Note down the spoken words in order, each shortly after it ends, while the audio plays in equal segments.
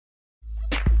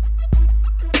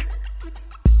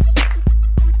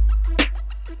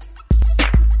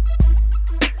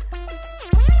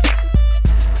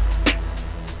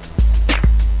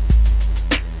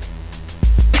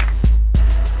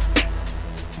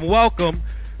welcome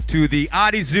to the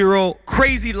adiZero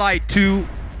Crazy Light 2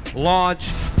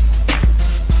 launch.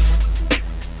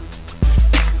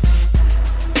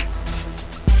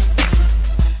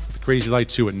 The Crazy Light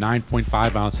 2 at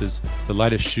 9.5 ounces, the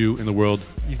lightest shoe in the world.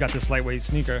 You've got this lightweight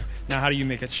sneaker. Now, how do you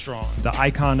make it strong? The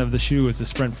icon of the shoe is the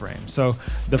sprint frame. So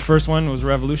the first one was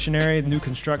revolutionary, new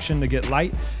construction to get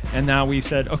light. And now we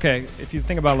said, okay, if you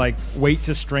think about like weight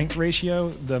to strength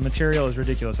ratio, the material is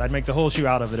ridiculous. I'd make the whole shoe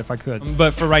out of it if I could.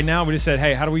 But for right now, we just said,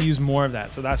 hey, how do we use more of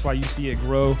that? So that's why you see it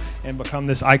grow and become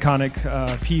this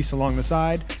iconic piece along the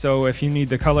side. So if you need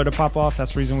the color to pop off,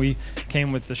 that's the reason we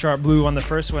came with the sharp blue on the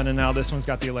first one. And now this one's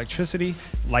got the electricity,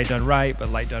 light done right, but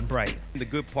light done bright. The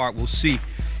good part, we'll see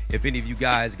if any of you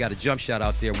guys got a jump shot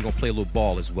out there. We're gonna play a little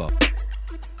ball as well.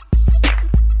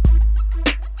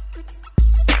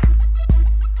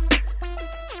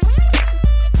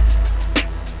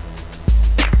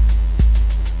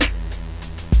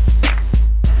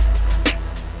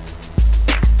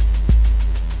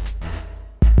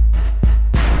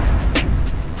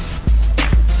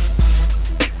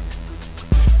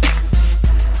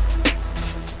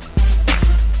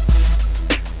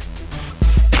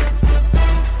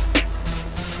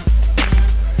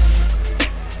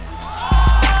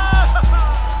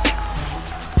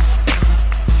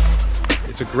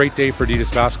 It's a great day for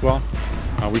adidas basketball.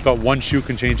 We thought one shoe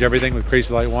can change everything with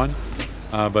Crazy Light 1,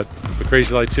 but the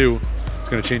Crazy Light 2 is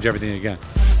going to change everything again.